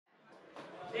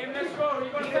Liam, let's go.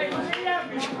 You're going to take Liam.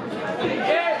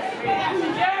 Yes,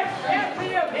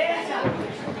 Liam.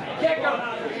 Kick him.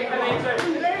 Kick the legs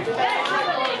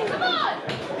out. Come on.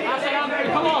 That's it, Andre.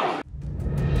 Come on.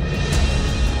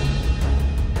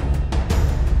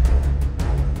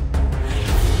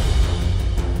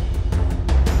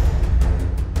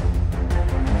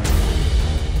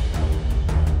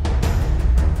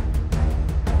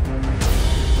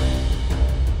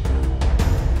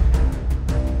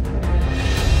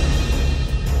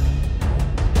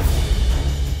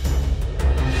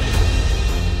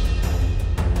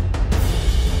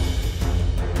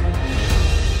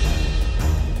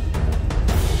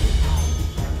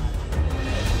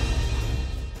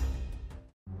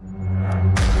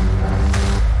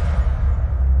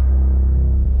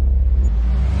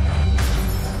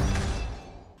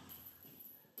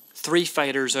 Three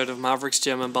fighters out of Maverick's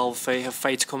gym in Balfay have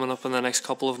fights coming up in the next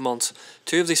couple of months.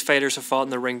 Two of these fighters have fought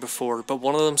in the ring before, but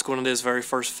one of them's going into his very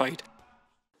first fight.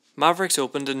 Maverick's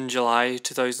opened in July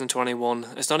 2021.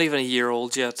 It's not even a year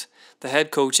old yet. The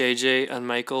head coach AJ and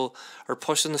Michael are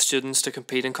pushing the students to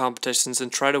compete in competitions and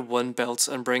try to win belts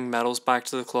and bring medals back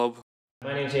to the club.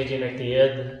 My name's AJ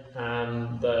McDaid.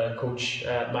 I'm the coach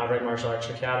at Maverick Martial Arts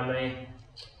Academy.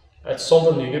 It's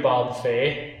something new to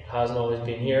Balfay. Hasn't always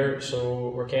been here, so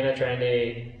we're kind of trying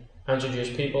to introduce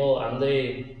people and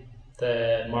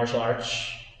the martial arts,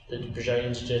 the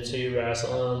Brazilian Jiu-Jitsu,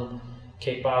 wrestling,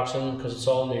 kickboxing, because it's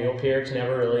all new up here. It's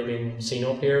never really been seen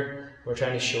up here. We're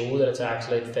trying to show that it's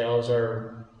actually fellas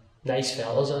are nice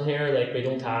fellas in here. Like, we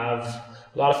don't have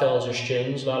a lot of fellas are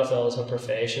students, a lot of fellas have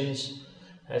professions.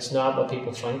 It's not what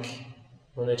people think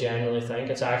when they genuinely think.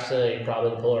 It's actually probably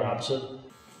the polar opposite.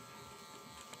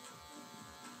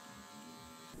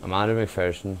 I'm Andrew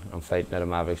McPherson. I'm fighting at a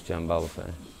Maverick's gym in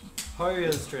Balfay. How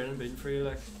has training been for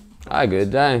you?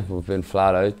 Good, we've been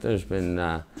flat out. There's been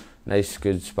nice,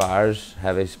 good spars,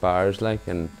 heavy spars,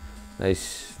 and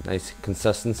nice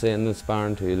consistency in the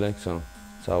sparring too, so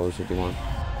it's always what you want.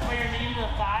 Put your knee to the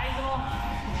thighs and all.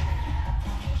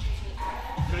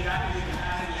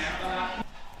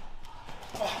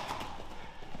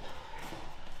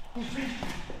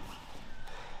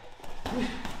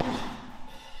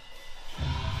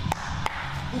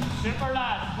 Super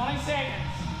lad, 20 seconds.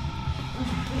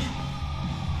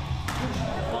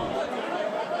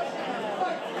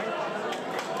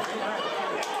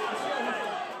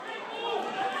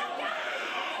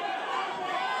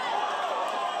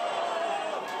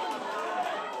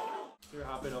 You're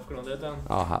happy enough going on that then?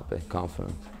 Oh, happy,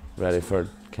 confident, ready for it,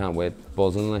 can't wait,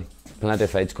 buzzing Plenty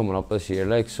of fights coming up this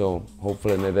year so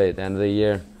hopefully maybe at the end of the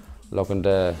year looking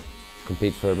to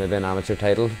compete for maybe an amateur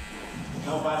title.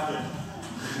 No faster.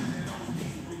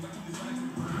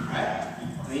 Alright,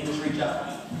 then you just reach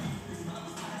up.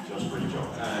 Just reach up.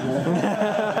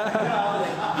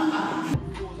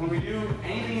 When we do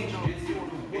anything in jiu-jitsu,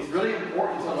 it's really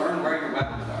important to learn where your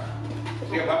weapons are.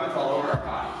 We have weapons all over our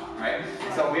body, right?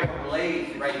 So we have a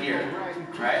blade right here,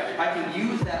 right? If I can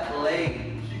use that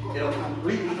blade, it'll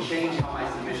completely change how my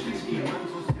submissions feel,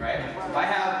 right? If I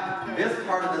have this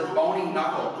part of this bony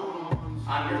knuckle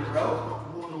on your throat,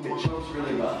 it chokes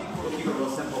really well. We'll keep it real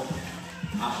simple.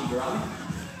 Ashigarami.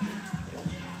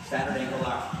 Standard ankle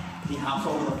lock. He hops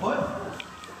over the foot.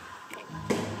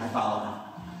 I follow him.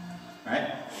 Alright?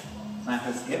 Slant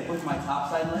his hip with my top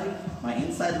side leg. My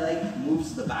inside leg moves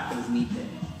to the back of his knee pit.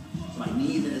 So my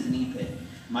knee's in his knee pit.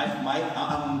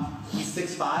 He's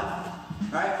 6'5",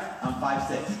 right? I'm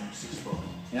 5'6". 6 foot.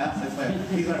 Yeah,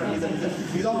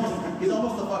 6'5". He's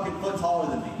almost a fucking foot taller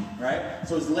than me, right?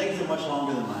 So his legs are much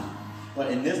longer than mine.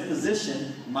 But in this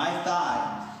position, my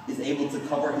thigh is able to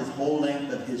cover his whole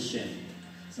length of his shin.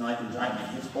 So now I can drive my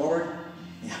hips forward.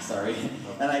 Yeah, sorry.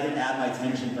 And I can add my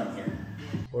tension from here.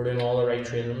 We're doing all the right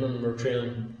training and we're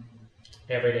training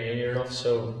every day near enough,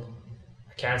 so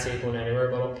I can't see it going anywhere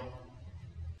but up.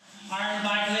 Iron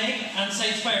back leg and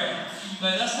side spiral.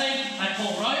 Now this time I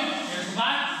pull round, here's the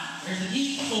back, here's the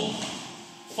knee, boom.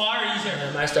 Far easier.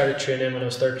 I started training when I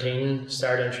was 13,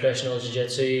 started in traditional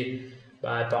jiu-jitsu.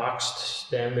 I boxed,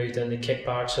 then moved into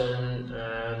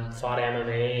kickboxing, fought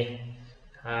MMA,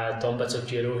 done bits of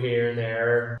judo here and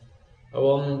there. I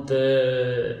won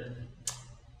the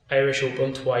Irish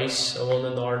Open twice. I won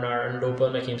the Northern Ireland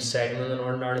Open. I came second in the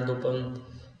Northern Ireland Open.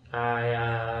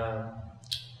 I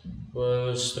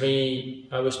was 2-1.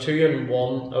 I was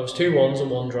 2 1s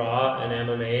and 1 draw in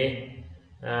MMA.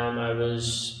 I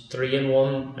was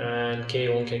 3-1 and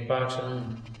KO in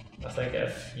kickboxing. I think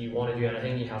if you want to do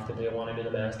anything, you have to want to be the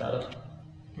best at it.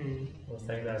 I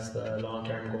think that's the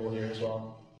long-term goal here as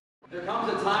well. There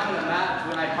comes a time in a match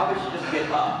when I probably should just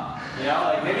give up. You know,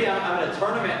 like maybe I'm in a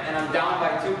tournament and I'm down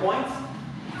by 2 points.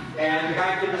 and the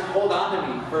guy can just hold on to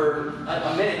me for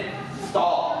a minute,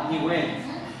 stall, and he wins,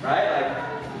 right? Like,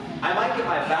 I might get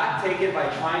my back taken by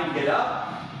trying to get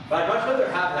up, but I'd much rather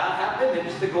have that happen than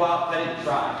just to go out and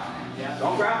try. Yeah.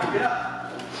 Don't grab him, get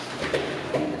up.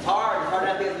 It's hard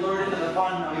not to get lured into the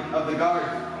fun of the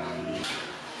guard.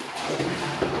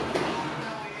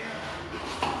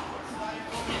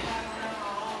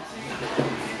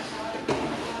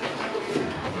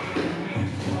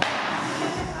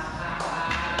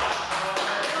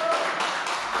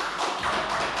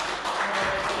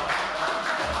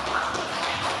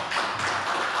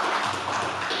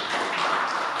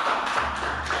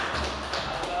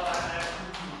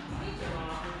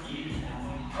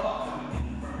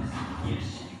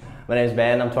 My name is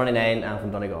Ben, I'm 29, I'm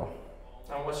from Donegal.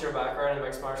 And what's your background in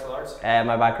mixed martial arts?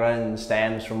 My background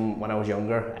stems from when I was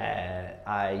younger.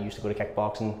 I used to go to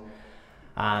kickboxing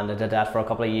and I did that for a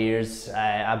couple of years.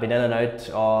 I've been in and out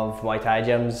of Muay Thai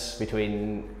gyms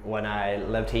between when I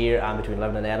lived here and between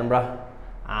living in Edinburgh.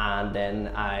 And then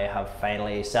I have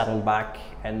finally settled back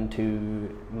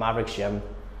into Maverick's gym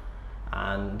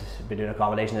and been doing a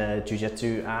combination of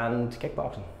jiu-jitsu and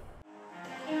kickboxing.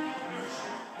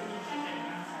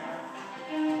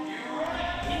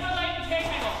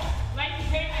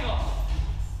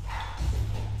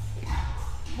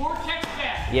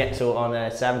 Yeah, so on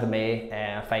the 7th of May,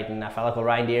 fighting a fella called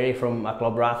Ryan Deary from a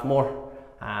club Rathmore.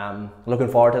 Looking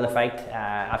forward to the fight.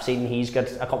 I've seen he's got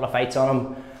a couple of fights on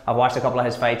him. I've watched a couple of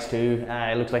his fights too.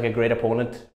 He looks like a great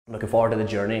opponent. Looking forward to the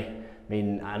journey. I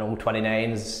mean, I know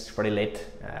 29 is pretty late,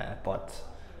 but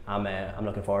I'm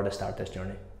looking forward to start this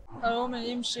journey. Hello, my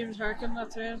name's James Harkin. I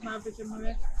train at Maverick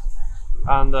MMA.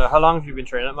 And how long have you been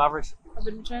training at Mavericks? I've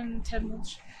been training 10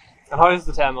 months. And how has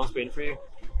the 10 months been for you?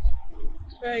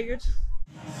 Very good.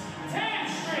 10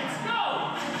 strings, go!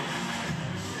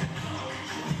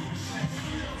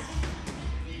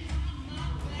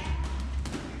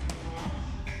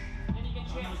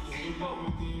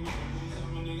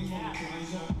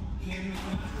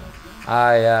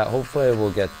 Hopefully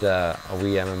we'll get a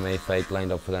wee MMA fight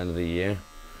lined up for the end of the year,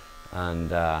 and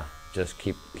just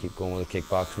keep going with the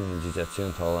kickboxing and jiu-jitsu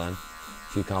until then.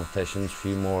 A few competitions, a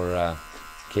few more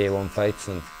K1 fights,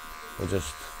 and we'll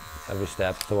just every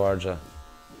step towards a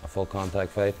full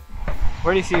contact fight.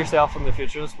 Where do you see yourself in the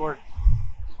future of the sport?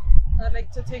 I'd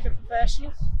like to take it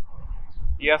professional.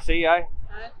 UFC, aye?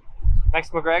 Aye.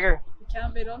 Next McGregor? It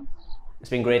can be done. It's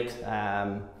been great.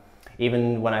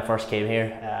 Even when I first came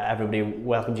here, everybody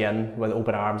welcomed you in with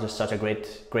open arms. It's such a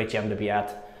great gym to be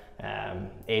at.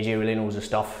 AJ really knows the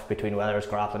stuff between whether it's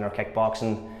grappling or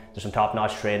kickboxing. There's some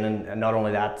top-notch training, and not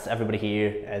only that, everybody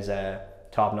here is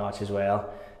top-notch as well.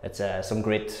 It's some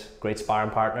great sparring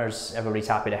partners. Everybody's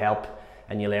happy to help,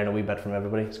 and you learn a wee bit from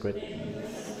everybody. It's great.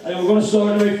 And we're going to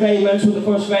start in about 5 minutes with the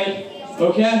first fight.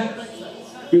 Okay?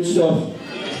 Good stuff.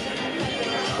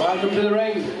 Welcome to the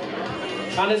ring.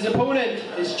 And his opponent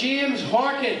is James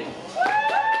Harkin.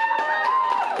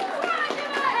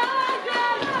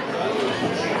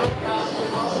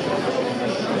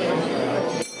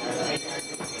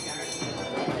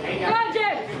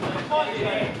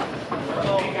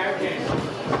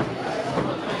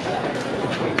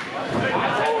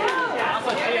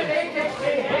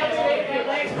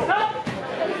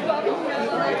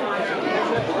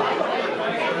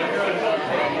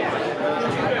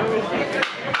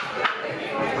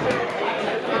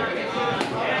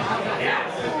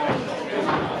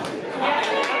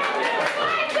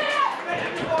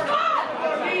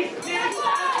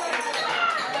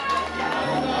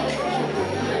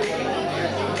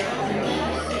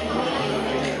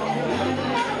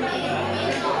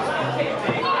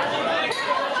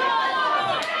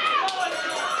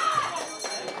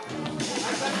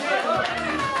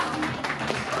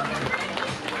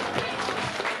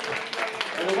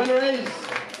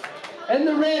 In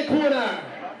the red corner,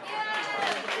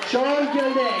 Sean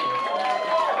Gilday.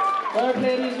 Well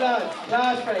played, these lads.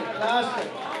 Class fight.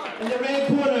 In the red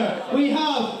corner, we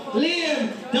have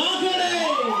Liam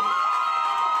Donegal.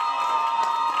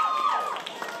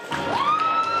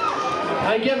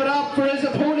 And give it up for his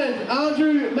opponent,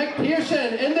 Andrew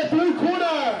McPherson, in the blue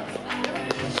corner.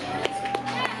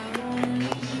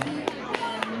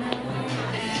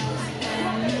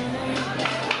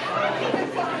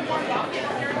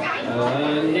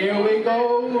 And here we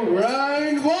go,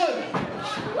 round one.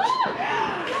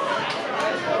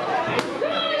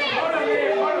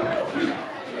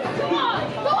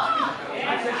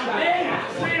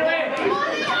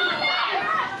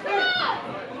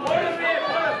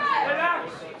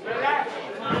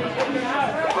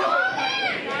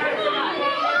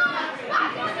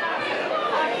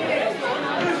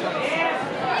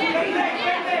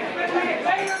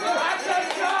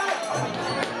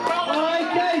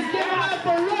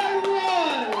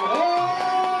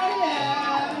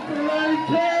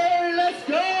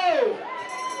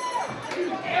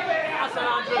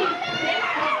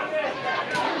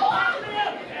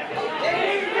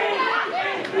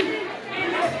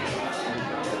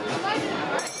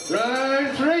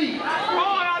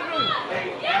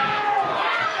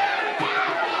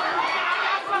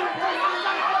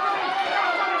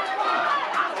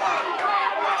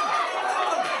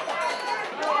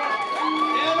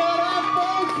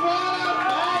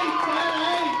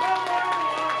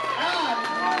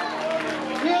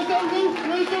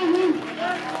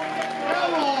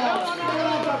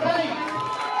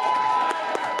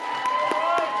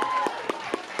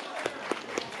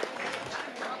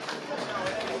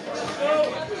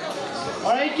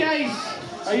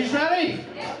 Are you ready?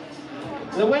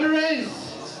 The winner is,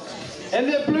 in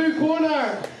the blue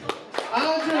corner,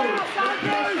 Andrew.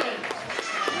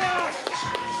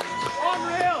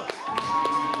 Unreal!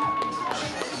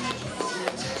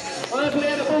 Well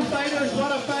played to both fighters,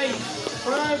 what a fight.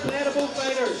 Well played to both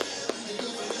fighters.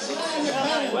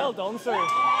 Well done, sir.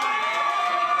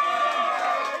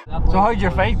 So how'd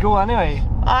your fight go anyway?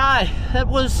 Aye, it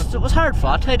was hard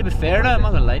fought, to be fair now, I'm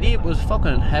not gonna lie to you. It was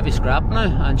fucking heavy scrap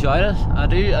now. I enjoyed it. I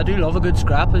do love a good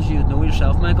scrap, as you know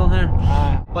yourself, Michael here.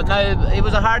 But now it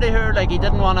was a hardy here, like he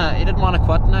didn't wanna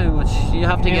quit now, which you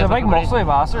have to give. He's a big muscly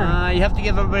bastard. You have to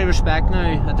give everybody respect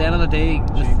now. At the end of the day,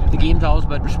 the game's always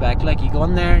about respect. Like you go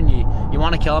in there and you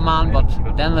want to kill a man, but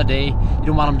at the end of the day, you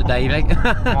don't want him to die. Like.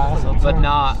 But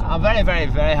no, I'm very, very,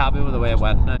 very happy with the way it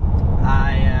went now.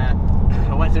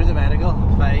 I went through the medical,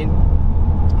 fine,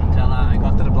 until I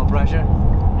got to the blood pressure.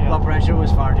 Blood pressure was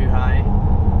far too high.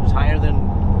 It was higher than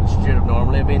it should have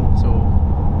normally have been, so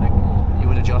like you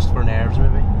would adjust for nerves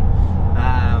maybe.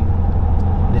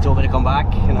 They told me to come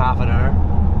back in half an hour,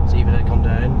 see if it had come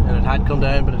down, and it had come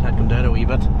down, but it had come down a wee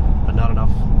bit, but not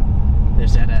enough. They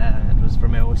said it was for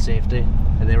my own safety,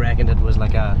 and they reckoned it was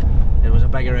a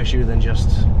bigger issue than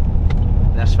just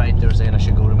this fight. They were saying I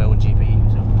should go to my own GP.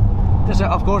 So,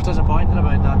 of course, disappointed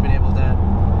about not being able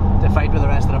to fight with the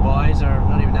rest of the boys, or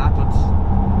not even that. But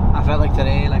I felt like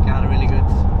today, like I had a really good.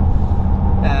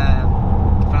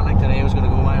 Felt like today was going to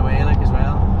go my way, like as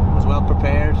well. I was well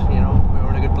prepared, you know. We were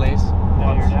in a good place.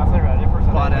 Yeah, you're definitely ready for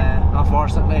today. But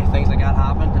unfortunately, things like that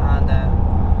happened, and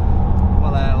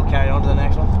we'll carry on to the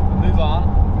next one. Move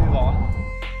on.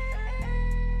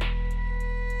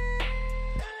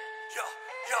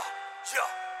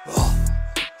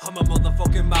 I'm a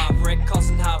motherfucking maverick,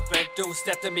 causing havoc. Don't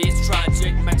step to me, it's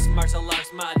tragic. Mixed martial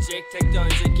arts magic. Take down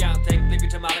gigantic, think you're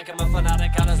dramatic. I'm a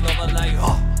fanatic, and it's love a like.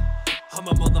 I'm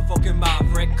a motherfucking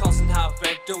maverick, causing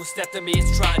havoc. Don't step to me,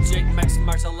 it's tragic. Mixed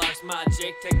martial arts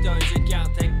magic. Take down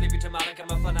gigantic, think you're dramatic. I'm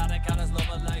a fanatic, and it's love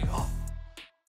a like.